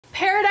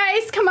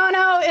Paradise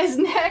Kimono is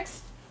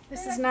next.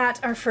 This is not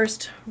our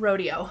first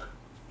rodeo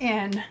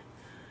in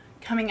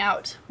coming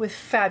out with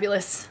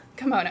fabulous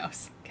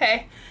kimonos,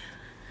 okay?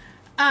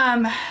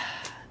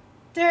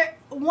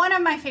 One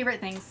of my favorite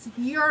things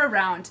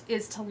year-round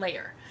is to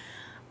layer.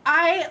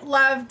 I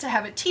love to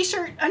have a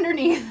t-shirt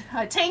underneath,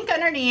 a tank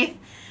underneath,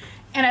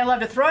 and I love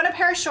to throw on a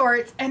pair of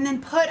shorts and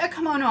then put a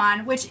kimono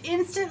on, which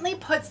instantly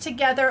puts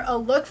together a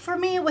look for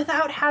me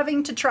without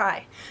having to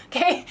try,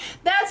 okay?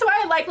 That's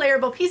why I like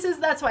layerable pieces.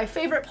 That's why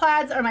favorite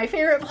plaids are my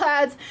favorite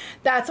plaids.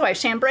 That's why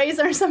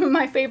chambrays are some of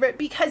my favorite,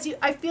 because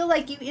I feel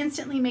like you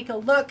instantly make a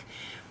look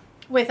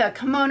with a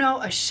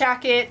kimono, a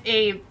shacket,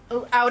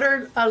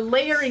 a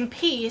layering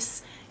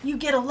piece. You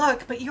get a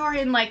look, but you're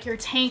in like your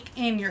tank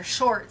in your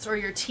shorts or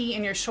your tee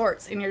in your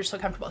shorts and you're so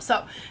comfortable.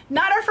 So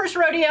not our first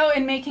rodeo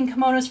in making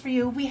kimonos for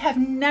you. We have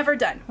never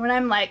done, when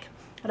I'm like,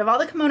 out of all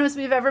the kimonos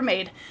we've ever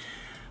made,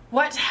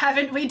 what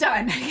haven't we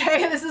done?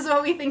 Okay, this is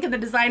what we think in the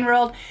design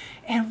world.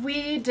 And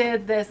we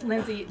did this,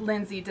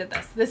 Lindsay did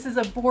this. This is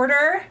a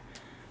border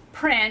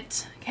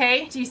print,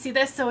 okay? Do you see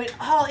this? So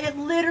it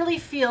literally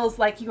feels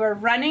like you are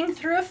running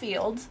through a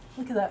field.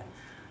 Look at that,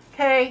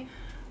 okay?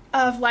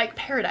 Of like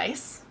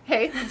paradise.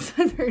 Okay, that's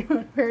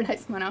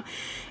Paradise Kimono.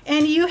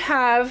 And you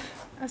have,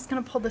 I was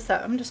gonna pull this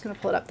up, I'm just gonna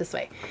pull it up this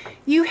way.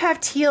 You have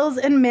teals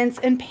and mints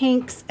and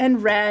pinks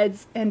and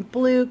reds and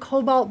blue,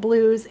 cobalt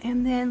blues,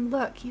 and then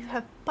look, you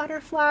have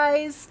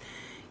butterflies,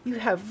 you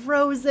have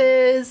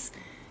roses,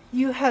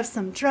 you have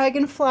some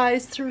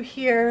dragonflies through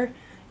here.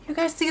 You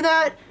guys see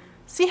that?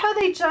 See how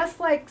they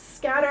just like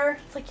scatter?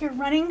 It's like you're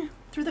running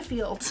through the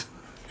field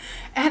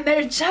and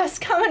they're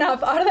just coming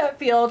up out of that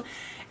field.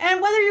 And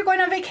whether you're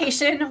going on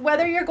vacation,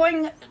 whether you're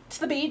going to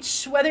the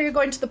beach, whether you're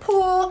going to the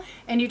pool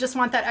and you just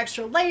want that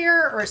extra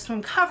layer or a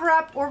swim cover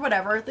up or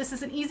whatever, this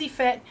is an easy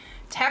fit,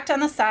 tacked on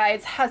the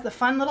sides, has the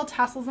fun little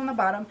tassels on the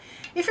bottom.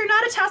 If you're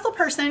not a tassel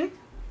person,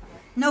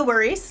 no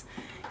worries.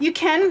 You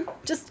can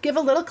just give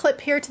a little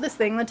clip here to this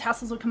thing, the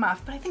tassels will come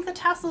off. But I think the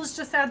tassels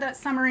just add that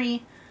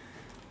summery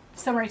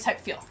type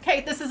feel.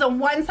 Okay, this is a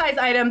one size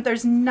item.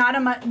 There's not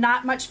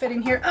much fit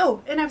in here.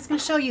 Oh, and I was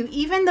gonna show you,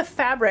 even the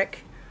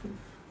fabric,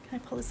 can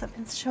I pull this up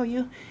and show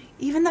you?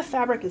 Even the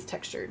fabric is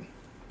textured.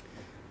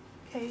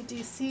 Okay, do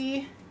you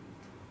see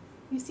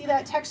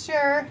that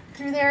texture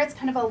through there? It's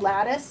kind of a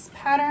lattice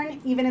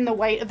pattern, even in the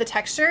white of the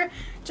texture.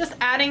 Just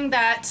adding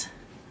that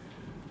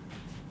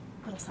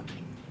little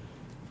something.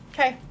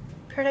 Okay,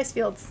 Paradise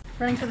Fields,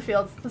 running through the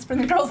fields. Let's bring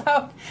the girls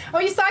out. Oh,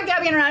 you saw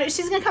Gabby in around.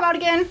 She's gonna come out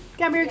again.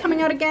 Gabby, are you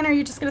coming out again, or are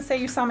you just gonna say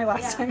you saw me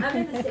last time? I'm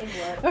in the same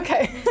look.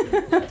 Okay.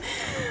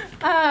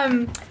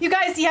 You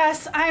guys,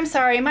 yes, I'm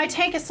sorry. My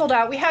tank is sold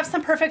out. We have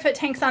some perfect fit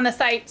tanks on the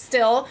site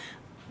still.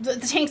 The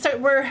tanks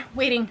we're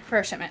waiting for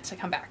a shipment to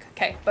come back.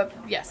 Okay, but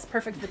yes,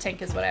 perfect fit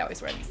tank is what I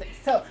always wear these things.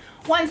 So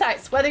one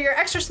size, whether you're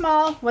extra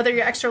small, whether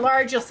you're extra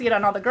large, you'll see it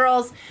on all the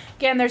girls.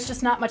 Again, there's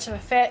just not much of a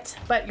fit,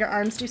 but your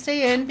arms do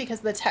stay in because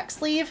of the tech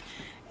sleeve.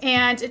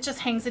 And it just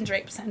hangs and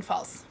drapes and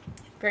falls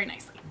very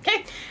nicely.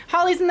 Okay,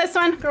 Holly's in this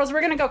one. Girls,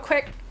 we're gonna go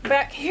quick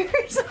back here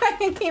so I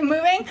can keep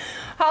moving.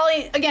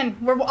 Holly, again,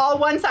 we're all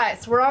one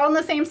size. We're all in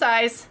the same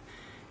size,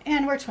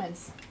 and we're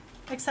twins,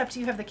 except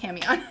you have the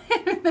cami on.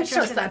 The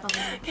shorts on.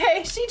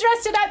 Okay, she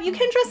dressed it up. You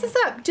can dress this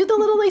up. Do the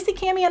little lacy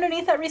cami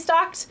underneath that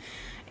restocked,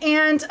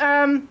 and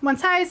one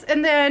size,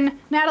 and then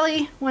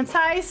Natalie, one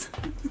size.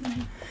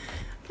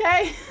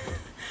 Okay,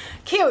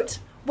 cute.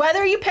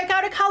 Whether you pick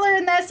out a color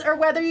in this or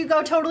whether you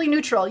go totally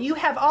neutral, you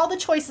have all the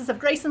choices of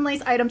Grace and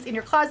Lace items in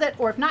your closet,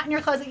 or if not in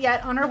your closet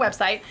yet, on our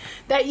website,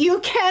 that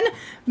you can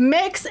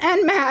mix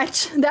and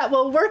match that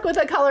will work with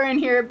a color in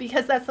here,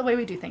 because that's the way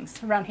we do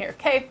things around here,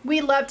 okay?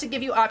 We love to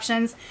give you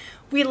options.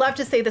 We love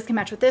to say this can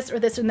match with this or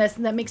this and this,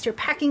 and that makes your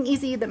packing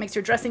easy, that makes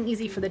your dressing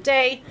easy for the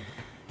day.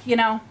 You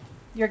know,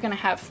 you're gonna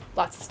have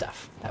lots of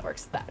stuff that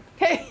works with that,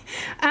 okay?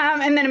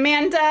 And then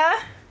Amanda,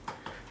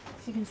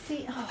 you can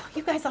see, oh,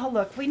 you guys all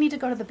look, we need to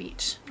go to the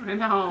beach. I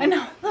know. I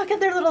know, look at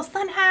their little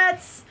sun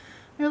hats,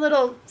 their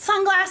little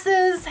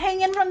sunglasses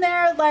hanging from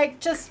there, like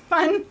just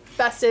fun,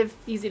 festive,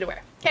 easy to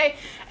wear. Okay,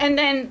 and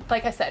then,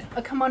 like I said,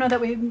 a kimono that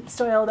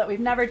we've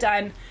never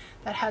done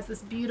that has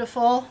this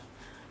beautiful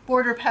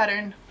border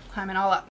pattern climbing all up.